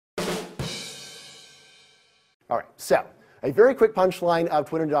All right, so a very quick punchline of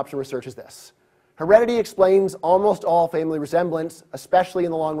twin adoption research is this. Heredity explains almost all family resemblance, especially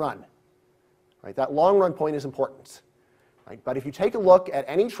in the long run. Right? That long run point is important. Right? But if you take a look at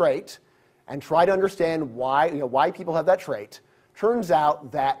any trait and try to understand why people have that trait, turns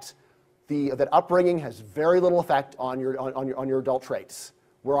out that that upbringing has very little effect on your adult traits,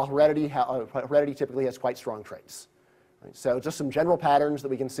 where heredity typically has quite strong traits. Right? So just some general patterns that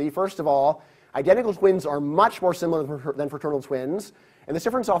we can see. First of all, identical twins are much more similar than fraternal twins, and this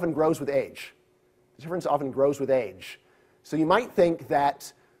difference often grows with age. The difference often grows with age. So you might think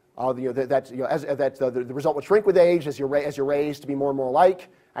that the result will shrink with age as you're raised to be more and more alike.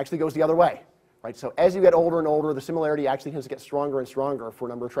 Actually goes the other way. Right? So as you get older and older, the similarity actually tends to get stronger and stronger for a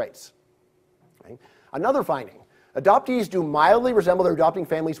number of traits. Okay? Another finding, adoptees do mildly resemble their adopting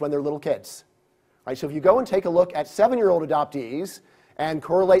families when they're little kids. Right? So if you go and take a look at 7-year-old adoptees and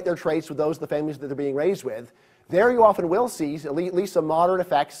correlate their traits with those of the families that they're being raised with, there you often will see at least some moderate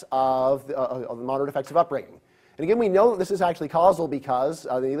effects of upbringing. And again, we know that this is actually causal because,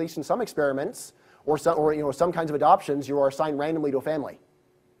 at least in some experiments or some kinds of adoptions, you are assigned randomly to a family.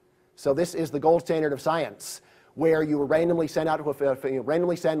 So this is the gold standard of science, where you randomly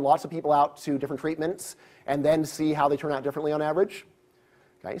send lots of people out to different treatments and then see how they turn out differently on average.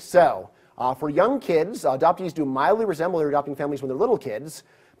 Okay, so for young kids, adoptees do mildly resemble their adopting families when they're little kids,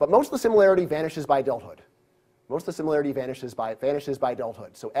 but most of the similarity vanishes by adulthood. Most of the similarity vanishes by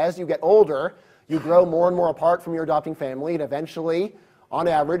adulthood. So as you get older, you grow more and more apart from your adopting family, and eventually, on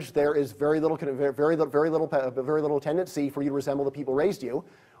average, there is very little tendency for you to resemble the people who raised you.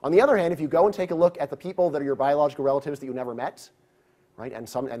 On the other hand, if you go and take a look at the people that are your biological relatives that you never met, right, and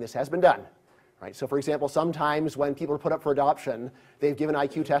this has been done, right. So, for example, sometimes when people are put up for adoption, they've given an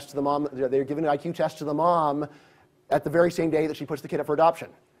IQ test to the mom. They're giving an IQ test to the mom at the very same day that she puts the kid up for adoption,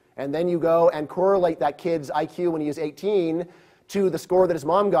 and then you go and correlate that kid's IQ when he is 18 to the score that his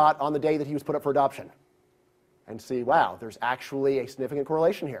mom got on the day that he was put up for adoption, and see, wow, there's actually a significant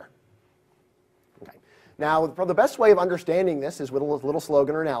correlation here. Okay. Now, the best way of understanding this is with a little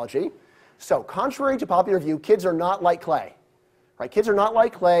slogan or analogy. So, contrary to popular view, kids are not like clay. Right? Kids are not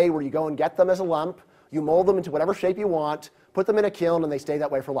like clay where you go and get them as a lump, you mold them into whatever shape you want, put them in a kiln, and they stay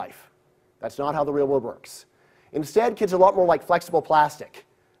that way for life. That's not how the real world works. Instead, kids are a lot more like flexible plastic.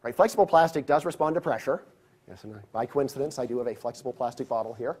 Right? Flexible plastic does respond to pressure. Yes, and by coincidence, I do have a flexible plastic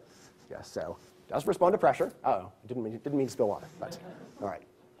bottle here. Yes, so it does respond to pressure. Oh, didn't mean to spill water, but all right.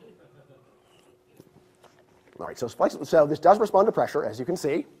 All right, so this does respond to pressure, as you can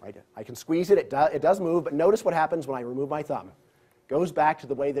see. Right? I can squeeze it. It does move, but notice what happens when I remove my thumb. It goes back to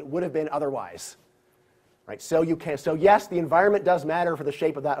the way that it would have been otherwise. Right? So yes, the environment does matter for the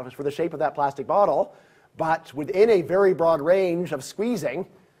shape of that plastic bottle, but within a very broad range of squeezing,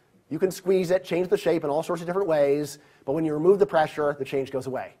 you can squeeze it, change the shape in all sorts of different ways, but when you remove the pressure, the change goes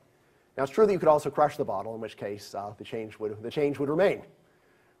away. Now, it's true that you could also crush the bottle, in which case the change would remain.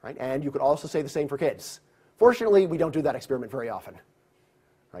 Right? And you could also say the same for kids. Fortunately, we don't do that experiment very often.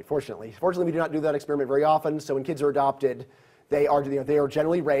 Right? Fortunately, we do not do that experiment very often. So when kids are adopted, they are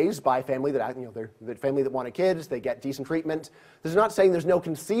generally raised by a family the family that wanted kids. They get decent treatment. This is not saying there's no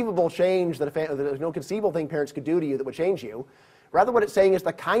conceivable change there's no conceivable thing parents could do to you that would change you. Rather, what it's saying is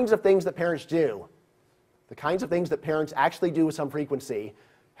the kinds of things that parents do, the kinds of things that parents actually do with some frequency,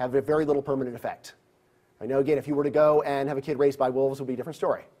 have a very little permanent effect. I know, again, if you were to go and have a kid raised by wolves, it would be a different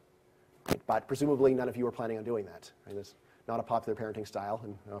story. But presumably, none of you are planning on doing that. Right? It's not a popular parenting style,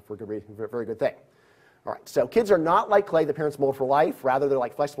 and for a good reason, very good thing. All right, so kids are not like clay that parents mold for life. Rather, they're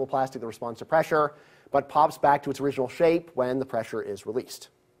like flexible plastic that responds to pressure, but pops back to its original shape when the pressure is released.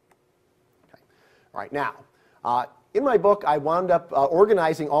 Okay. All right, now, in my book, I wound up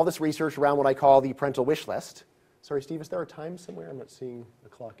organizing all this research around what I call the parental wish list. Sorry, Steve, is there a time somewhere? I'm not seeing the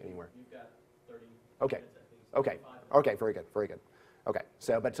clock anywhere. You've got 30 okay. minutes, I think. Okay. Okay, very good, very good. Okay,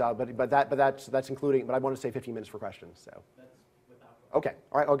 so that's including, but I want to say 15 minutes for questions. So. That's without. Okay.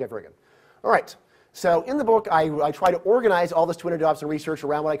 All right. Okay. Very good. All right. So in the book, I try to organize all this twin adoption research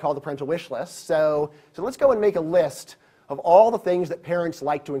around what I call the parental wish list. So let's go and make a list of all the things that parents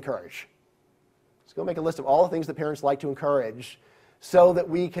like to encourage. Let's go make a list of all the things that parents like to encourage, so that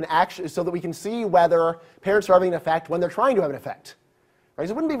we can see whether parents are having an effect when they're trying to have an effect. Right?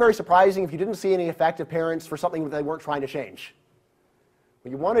 So it wouldn't be very surprising if you didn't see any effect of parents for something that they weren't trying to change.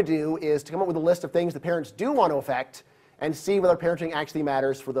 What you want to do is to come up with a list of things that parents do want to affect and see whether parenting actually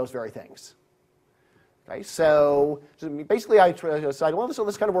matters for those very things. Okay, so basically I decided, well,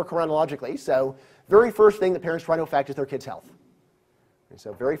 let's kind of work chronologically. So very first thing that parents try to affect is their kids' health. And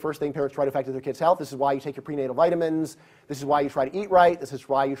so very first thing parents try to affect their kids' health. This is why you take your prenatal vitamins. This is why you try to eat right. This is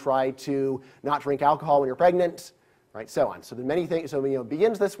why you try to not drink alcohol when you're pregnant, right? So on. So the many things. So it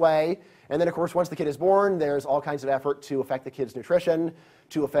begins this way, and then of course once the kid is born, there's all kinds of effort to affect the kid's nutrition,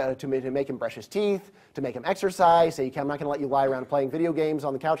 to make him brush his teeth, to make him exercise. Say, I'm not going to let you lie around playing video games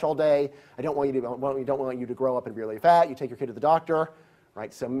on the couch all day. I don't want you to grow up and be really fat. You take your kid to the doctor,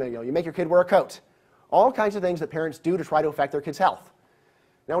 right? So you make your kid wear a coat. All kinds of things that parents do to try to affect their kids' health.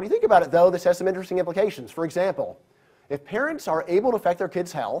 Now, when you think about it, though, this has some interesting implications. For example, if parents are able to affect their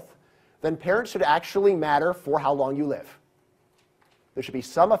kids' health, then parents should actually matter for how long you live. There should be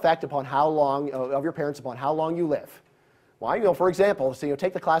some effect upon how long of your parents upon how long you live. Why? For example, so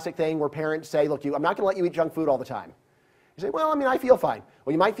take the classic thing where parents say, "Look, I'm not going to let you eat junk food all the time." You say, "Well, I feel fine."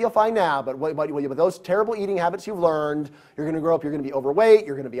 Well, you might feel fine now, but with those terrible eating habits you've learned, you're going to grow up, you're going to be overweight,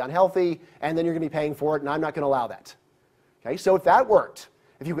 you're going to be unhealthy, and then you're going to be paying for it, and I'm not going to allow that. Okay, so if that worked,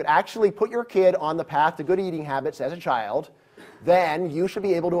 if you could actually put your kid on the path to good eating habits as a child, then you should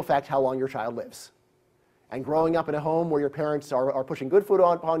be able to affect how long your child lives. And growing up in a home where your parents are pushing good food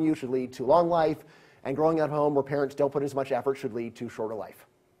upon you should lead to long life, and growing up at home where parents don't put as much effort should lead to shorter life.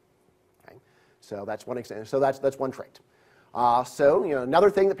 Okay? So that's one example. So that's one trait.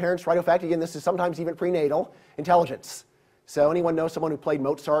 Another thing that parents try to affect, again, this is sometimes even prenatal, intelligence. So anyone know someone who played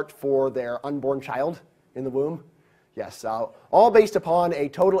Mozart for their unborn child in the womb? Yes, all based upon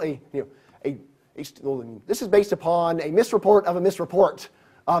this is based upon a misreport of a misreport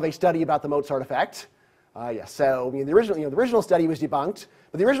of a study about the Mozart effect. Yes, so the original study was debunked,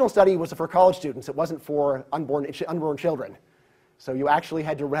 but the original study was for college students. It wasn't for unborn children. So you actually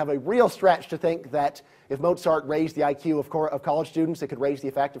had to have a real stretch to think that if Mozart raised the IQ of college students, it could raise the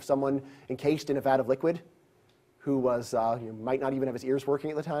effect of someone encased in a vat of liquid who was might not even have his ears working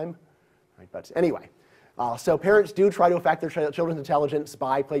at the time. Right, but anyway, so parents do try to affect their children's intelligence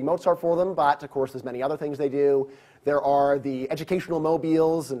by playing Mozart for them, but of course there's many other things they do. There are the educational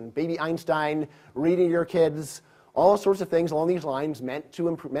mobiles and baby Einstein, reading to your kids, all sorts of things along these lines meant to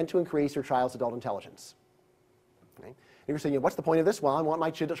increase your child's adult intelligence. Okay? And you're saying, what's the point of this? Well, I want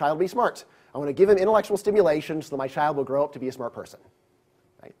my child to be smart. I want to give him intellectual stimulation so that my child will grow up to be a smart person.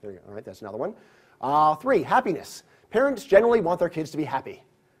 Right, there you go. All right, that's another one. 3, happiness. Parents generally want their kids to be happy.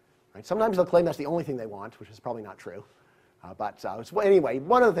 Right? Sometimes they'll claim that's the only thing they want, which is probably not true. Anyway,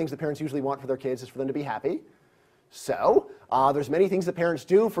 one of the things that parents usually want for their kids is for them to be happy. So there's many things that parents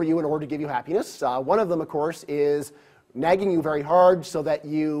do for you in order to give you happiness. One of them, of course, is nagging you very hard so that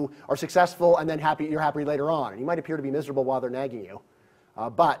you are successful and then you're happy later on. And you might appear to be miserable while they're nagging you.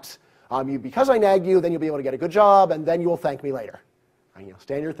 Because I nagged you, then you'll be able to get a good job, and then you will thank me later. And,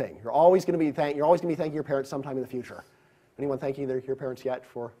 standard thing. You're always going to be thanking your parents sometime in the future. Anyone thanking your parents yet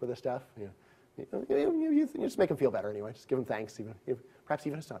for this stuff? Yeah. You just make them feel better anyway. Just give them thanks, perhaps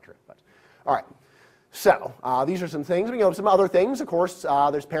even if it's not true. But all right. So these are some things. Some other things. Of course,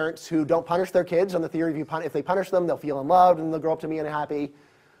 there's parents who don't punish their kids on the theory if they punish them, they'll feel unloved and they'll grow up to be unhappy.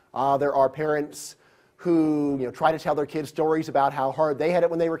 There are parents who try to tell their kids stories about how hard they had it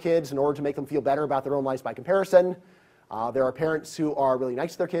when they were kids in order to make them feel better about their own lives by comparison. There are parents who are really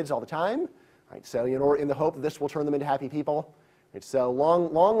nice to their kids all the time. Right? So in the hope that this will turn them into happy people. Right? So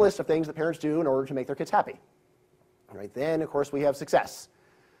long list of things that parents do in order to make their kids happy. Right? Then, of course, we have success.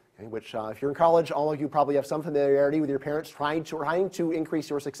 Which, if you're in college, all of you probably have some familiarity with your parents trying to increase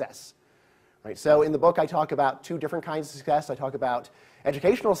your success. Right? So in the book, I talk about 2 different kinds of success. I talk about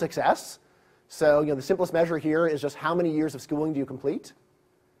educational success. So the simplest measure here is just how many years of schooling do you complete?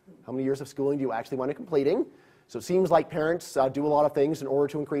 How many years of schooling do you actually want to completing? So it seems like parents do a lot of things in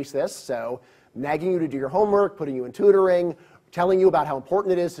order to increase this. So nagging you to do your homework, putting you in tutoring, telling you about how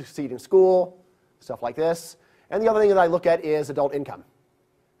important it is to succeed in school, stuff like this. And the other thing that I look at is adult income.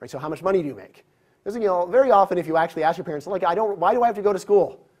 Right, so how much money do you make? Because very often if you actually ask your parents, why do I have to go to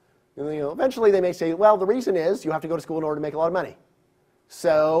school? And, eventually they may say, well, the reason is you have to go to school in order to make a lot of money.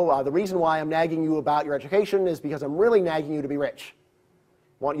 So the reason why I'm nagging you about your education is because I'm really nagging you to be rich.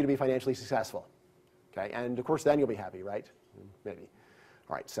 I want you to be financially successful. Okay, and of course then you'll be happy, right? Maybe.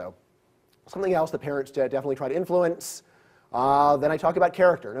 All right, so something else that parents definitely try to influence. Then I talk about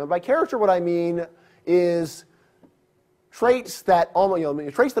character. Now by character what I mean is traits that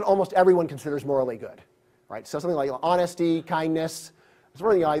almost everyone considers morally good, right? So something like honesty, kindness.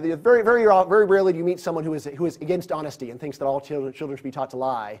 Very rarely do you meet someone who is against honesty and thinks that all children should be taught to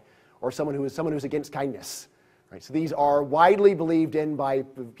lie, or someone who's against kindness, right? So these are widely believed in by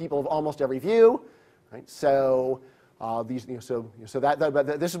people of almost every view, right? So this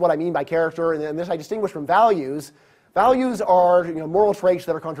is what I mean by character, and this I distinguish from values. Values are moral traits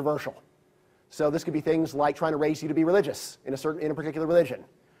that are controversial. So this could be things like trying to raise you to be religious in a particular religion,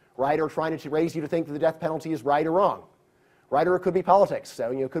 right? Or trying to raise you to think that the death penalty is right or wrong, right? Or it could be politics.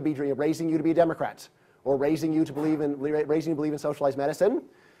 So it could be raising you to be a Democrat, or raising you to believe in socialized medicine.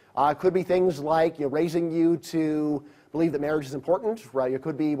 It could be things like raising you to believe that marriage is important, right? It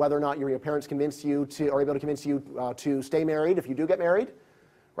could be whether or not your parents convince you are able to convince you to stay married if you do get married,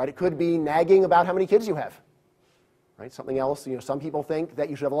 right? It could be nagging about how many kids you have. Right? Something else, some people think that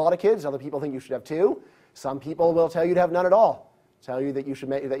you should have a lot of kids. Other people think you should have 2. Some people will tell you to have none at all. Tell you that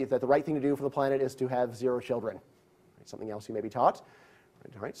that the right thing to do for the planet is to have 0 children. Right? Something else you may be taught.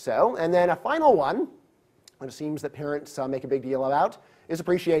 Right? So, and then a final one, that it seems that parents make a big deal about, is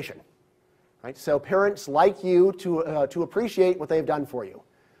appreciation. Right? So parents like you to appreciate what they've done for you.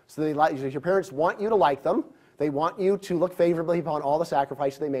 So your parents want you to like them. They want you to look favorably upon all the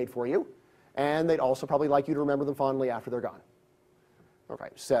sacrifices they made for you. And they'd also probably like you to remember them fondly after they're gone. Okay,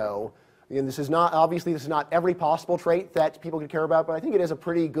 so again, this is not every possible trait that people could care about, but I think it is a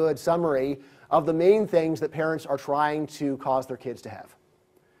pretty good summary of the main things that parents are trying to cause their kids to have.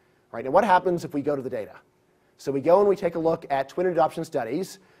 Right, and what happens if we go to the data? So we go and we take a look at twin adoption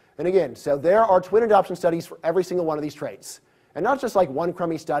studies. And again, so there are twin adoption studies for every single one of these traits. And not just like one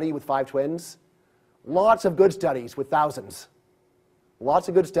crummy study with 5 twins. Lots of good studies with thousands. Lots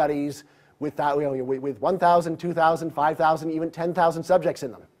of good studies with 1,000, 2,000, 5,000, even 10,000 subjects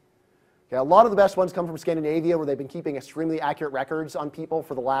in them. Okay, a lot of the best ones come from Scandinavia, where they've been keeping extremely accurate records on people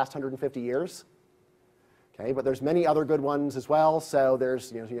for the last 150 years. Okay, but there's many other good ones as well. So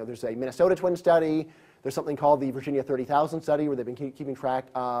there's there's a Minnesota twin study. There's something called the Virginia 30,000 study, where they've been keeping track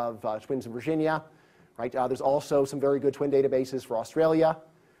of twins in Virginia. Right, there's also some very good twin databases for Australia.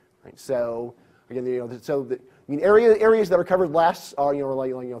 Right, so again, areas that are covered less are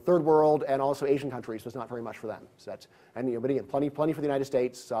third world and also Asian countries. So it's not very much for them. So that's, but again, plenty for the United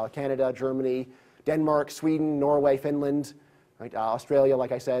States, Canada, Germany, Denmark, Sweden, Norway, Finland, right? Australia.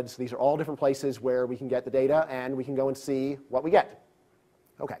 Like I said, so these are all different places where we can get the data and we can go and see what we get.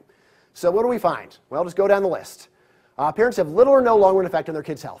 Okay, so what do we find? Well, just go down the list. Parents have little or no long-run effect on their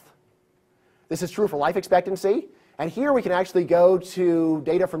kids' health. This is true for life expectancy, and here we can actually go to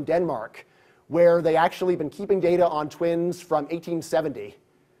data from Denmark, where they actually been keeping data on twins from 1870.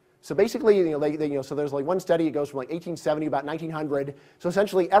 So basically, so there's like one study, it goes from like 1870 about 1900. So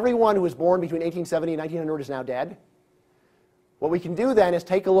essentially, everyone who was born between 1870 and 1900 is now dead. What we can do then is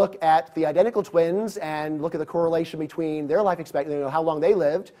take a look at the identical twins and look at the correlation between their life expectancy, how long they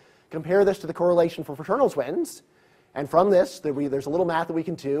lived, compare this to the correlation for fraternal twins, and from this, there's a little math that we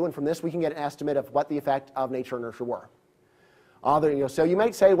can do, and from this we can get an estimate of what the effect of nature and nurture were. So you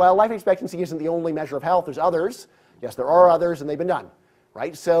might say, well, life expectancy isn't the only measure of health. There's others. Yes, there are others, and they've been done.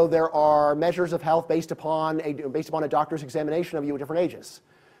 Right? So there are measures of health based upon a doctor's examination of you at different ages.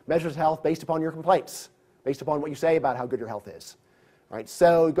 Measures of health based upon your complaints, based upon what you say about how good your health is. Right?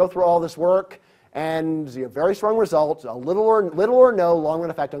 So you go through all this work, and very strong results, a little or no long-run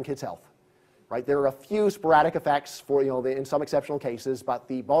effect on kids' health. Right? There are a few sporadic effects for in some exceptional cases, but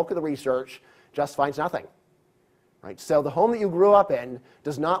the bulk of the research just finds nothing. Right? So the home that you grew up in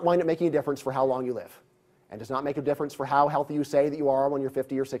does not wind up making a difference for how long you live, and does not make a difference for how healthy you say that you are when you're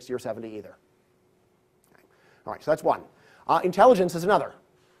 50 or 60 or 70 either. Okay. All right, so that's one. Intelligence is another.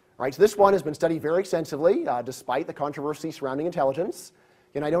 Right? So this one has been studied very extensively, despite the controversy surrounding intelligence.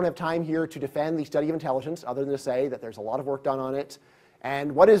 And I don't have time here to defend the study of intelligence, other than to say that there's a lot of work done on it.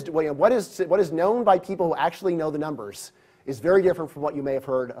 And what is known by people who actually know the numbers is very different from what you may have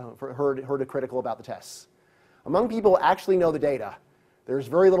heard critical about the tests. Among people who actually know the data, there's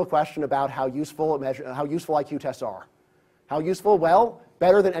very little question about how useful IQ tests are. How useful? Well,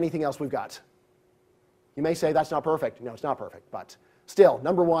 better than anything else we've got. You may say that's not perfect. No, it's not perfect, but still,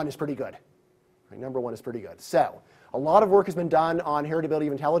 number 1 is pretty good. Right, number 1 is pretty good. So, a lot of work has been done on heritability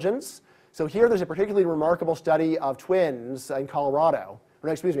of intelligence. So here there's a particularly remarkable study of twins in Colorado,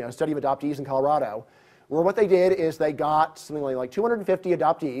 a study of adoptees in Colorado, where what they did is they got something like 250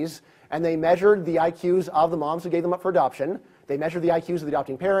 adoptees, and they measured the IQs of the moms who gave them up for adoption. They measured the IQs of the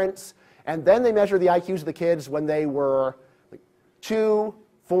adopting parents, and then they measured the IQs of the kids when they were 2,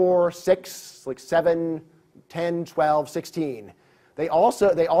 4, 6, 7, 10, 12, 16. They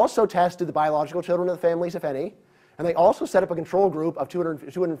also tested the biological children of the families, if any, and they also set up a control group of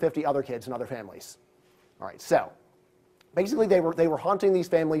 250 other kids in other families. All right, so basically they were haunting these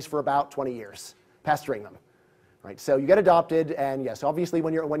families for about 20 years, pestering them. Right, so you get adopted, and yes, obviously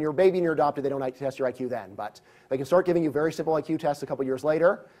when you're a baby and you're adopted, they don't test your IQ then, but they can start giving you very simple IQ tests a couple years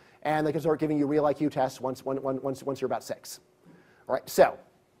later, and they can start giving you real IQ tests once you're about 6. All right, so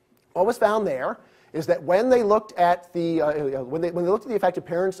what was found there is that when they looked at the when they looked at the effect of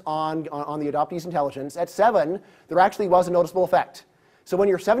parents on the adoptee's intelligence, at 7, there actually was a noticeable effect. So when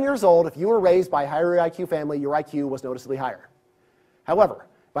you're 7 years old, if you were raised by a higher IQ family, your IQ was noticeably higher. However,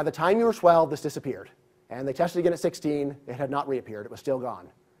 by the time you were 12, this disappeared. And they tested again at 16. It had not reappeared. It was still gone.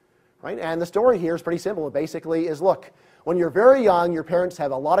 Right? And the story here is pretty simple. It basically is, look, when you're very young, your parents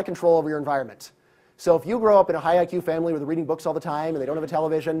have a lot of control over your environment. So if you grow up in a high IQ family where they're reading books all the time and they don't have a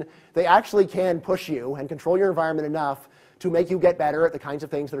television, they actually can push you and control your environment enough to make you get better at the kinds of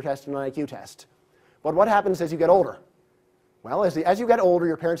things that are tested on an IQ test. But what happens as you get older? Well, as you get older,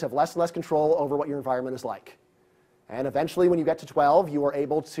 your parents have less and less control over what your environment is like. And eventually, when you get to 12, you are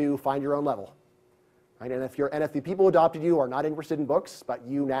able to find your own level. Right? And if the people who adopted you are not interested in books, but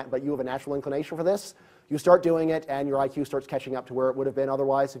you have a natural inclination for this, you start doing it, and your IQ starts catching up to where it would have been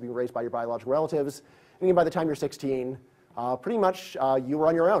otherwise if you were raised by your biological relatives. And even by the time you're 16, pretty much you were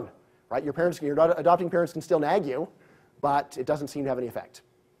on your own. Right? Your adopting parents can still nag you, but it doesn't seem to have any effect.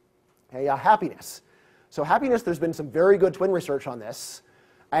 Okay, happiness. So happiness, there's been some very good twin research on this.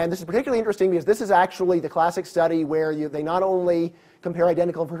 And this is particularly interesting because this is actually the classic study where they not only compare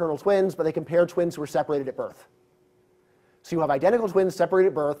identical fraternal twins, but they compare twins who were separated at birth. So you have identical twins separated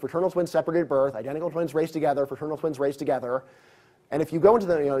at birth, fraternal twins separated at birth, identical twins raised together, fraternal twins raised together. And if you go into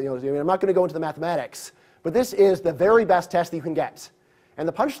the, I'm not going to go into the mathematics, but this is the very best test that you can get. And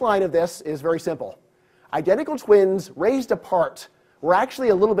the punchline of this is very simple. Identical twins raised apart were actually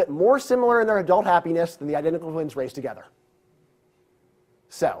a little bit more similar in their adult happiness than the identical twins raised together.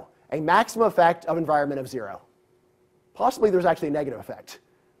 So, a maximum effect of environment of 0. Possibly there's actually a negative effect,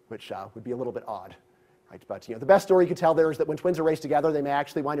 which would be a little bit odd. Right? But the best story you could tell there is that when twins are raised together, they may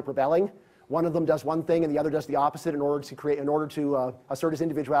actually wind up rebelling. One of them does one thing and the other does the opposite in order to assert his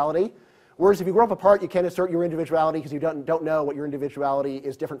individuality. Whereas if you grow up apart, you can't assert your individuality because you don't know what your individuality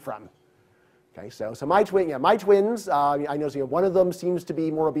is different from. Okay, so my twins, I know one of them seems to be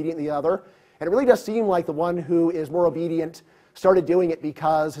more obedient than the other, and it really does seem like the one who is more obedient started doing it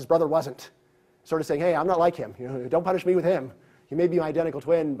because his brother wasn't. Started saying, hey, I'm not like him. Don't punish me with him. He may be my identical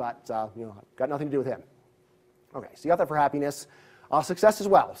twin, but got nothing to do with him. Okay, so you got that for happiness. Success as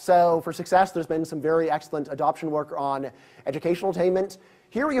well. So for success, there's been some very excellent adoption work on educational attainment.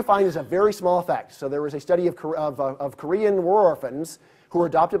 Here what you find is a very small effect. So there was a study of Korean war orphans who were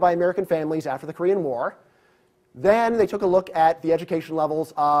adopted by American families after the Korean War. Then they took a look at the education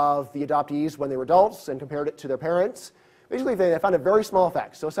levels of the adoptees when they were adults and compared it to their parents. Basically, they found a very small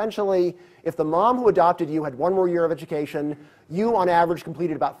effect. So essentially, if the mom who adopted you had 1 more year of education, you on average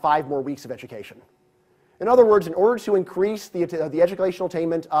completed about 5 more weeks of education. In other words, in order to increase the educational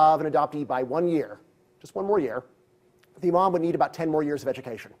attainment of an adoptee by 1 year, just 1 more year, the mom would need about 10 more years of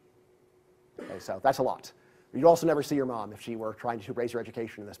education. Okay, so that's a lot. You'd also never see your mom if she were trying to raise your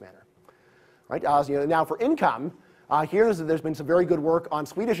education in this manner. Right? Now for income, here there's been some very good work on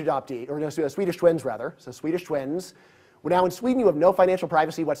Swedish Swedish twins rather. So Swedish twins. Well, now in Sweden you have no financial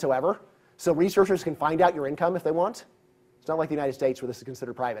privacy whatsoever. So researchers can find out your income if they want. It's not like the United States where this is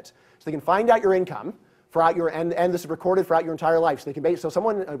considered private. So they can find out your income and this is recorded throughout your entire life.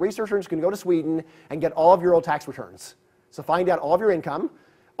 So researchers can go to Sweden and get all of your old tax returns. So find out all of your income.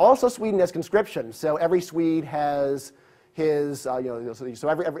 Also, Sweden has conscription. So every Swede has his,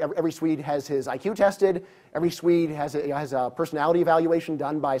 every Swede has his IQ tested. Every Swede has a personality evaluation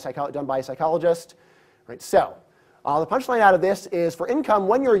done by a psychologist. Right. So the punchline out of this is for income,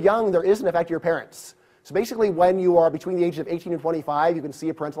 when you're young, there is an effect to your parents. So basically, when you are between the ages of 18 and 25, you can see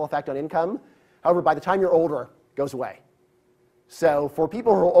a parental effect on income. However, by the time you're older, it goes away. So for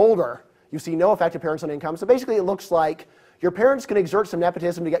people who are older, you see no effect of parents on income. So basically, it looks like your parents can exert some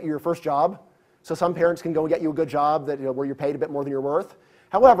nepotism to get you your first job. So some parents can go and get you a good job where you're paid a bit more than you're worth.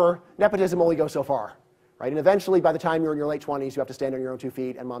 However, nepotism only goes so far. Right? And eventually, by the time you're in your late 20s, you have to stand on your own 2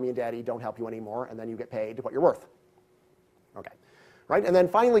 feet, and mommy and daddy don't help you anymore, and then you get paid what you're worth. Okay. Right? And then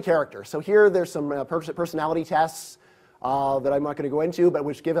finally, character. So here there's some personality tests that I'm not going to go into, but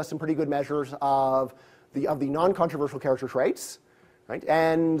which give us some pretty good measures of the non-controversial character traits. Right?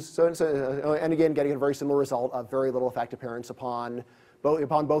 And and again, getting a very similar result of very little effect of parents upon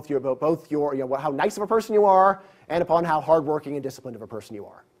both your how nice of a person you are and upon how hardworking and disciplined of a person you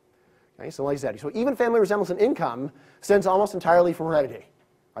are. Okay? So like I said, so even family resemblance in income stems almost entirely from heredity,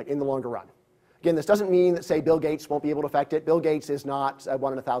 right, in the longer run. Again, this doesn't mean that, say, Bill Gates won't be able to affect it. Bill Gates is not a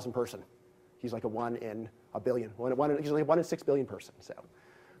 1 in 1,000 person. He's like a 1 in a billion. He's like a 1 in 6 billion person, so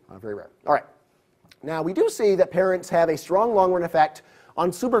very rare. All right. Now, we do see that parents have a strong long-run effect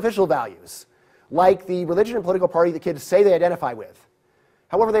on superficial values, like the religion and political party that kids say they identify with.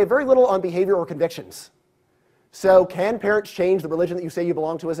 However, they have very little on behavior or convictions. So can parents change the religion that you say you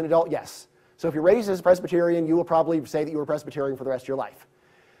belong to as an adult? Yes. So if you're raised as a Presbyterian, you will probably say that you were Presbyterian for the rest of your life.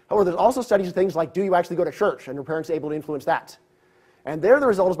 However, there's also studies of things like, do you actually go to church, and are parents able to influence that? And there the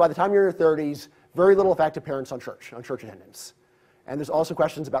result is, by the time you're in your 30s, very little effect of parents on church attendance. And there's also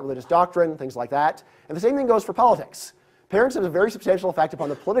questions about religious doctrine, things like that. And the same thing goes for politics. Parents have a very substantial effect upon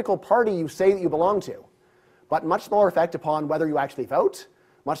the political party you say that you belong to, but much smaller effect upon whether you actually vote,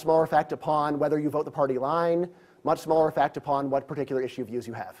 much smaller effect upon whether you vote the party line, much smaller effect upon what particular issue of views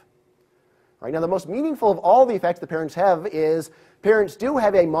you have. Right? Now, the most meaningful of all the effects that parents have is parents do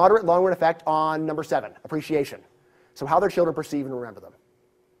have a moderate long-run effect on number 7, appreciation. So how their children perceive and remember them.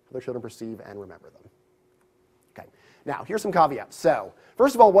 How their children perceive and remember them. Okay. Now, here's some caveats. So,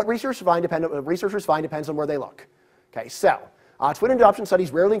 first of all, what researchers find depends on where they look. Okay, so twin adoption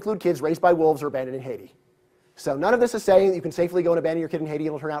studies rarely include kids raised by wolves or abandoned in Haiti. So none of this is saying that you can safely go and abandon your kid in Haiti and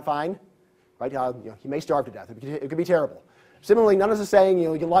it'll turn out fine. Right? He may starve to death. It could be terrible. Similarly, none of this is saying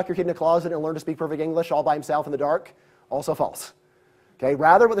you can lock your kid in a closet and learn to speak perfect English all by himself in the dark. Also false. Okay,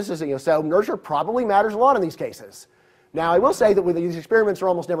 rather what this is, so nurture probably matters a lot in these cases. Now, I will say that these experiments are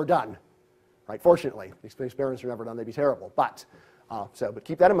almost never done. Right? Fortunately, these experiments are never done. They'd be terrible. But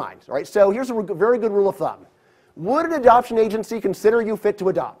keep that in mind. Right? So here's a very good rule of thumb. Would an adoption agency consider you fit to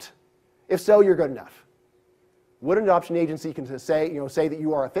adopt? If so, you're good enough. Would an adoption agency say that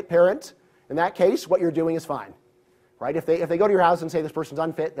you are a fit parent? In that case, what you're doing is fine. Right? If they go to your house and say this person's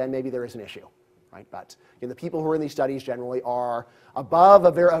unfit, then maybe there is an issue. Right? But the people who are in these studies generally are above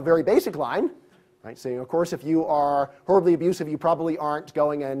a very basic line. Right? So of course, if you are horribly abusive, you probably aren't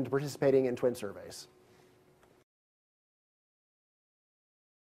going and participating in twin surveys.